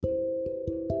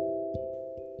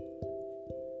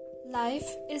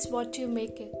Life is what you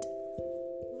make it.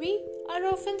 We are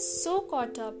often so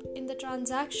caught up in the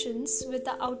transactions with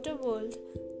the outer world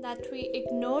that we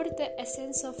ignore the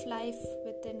essence of life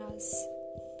within us.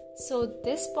 So,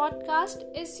 this podcast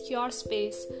is your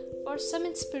space for some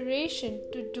inspiration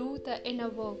to do the inner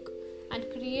work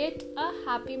and create a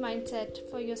happy mindset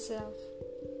for yourself.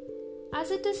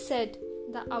 As it is said,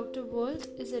 the outer world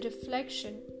is a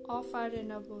reflection of our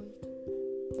inner world.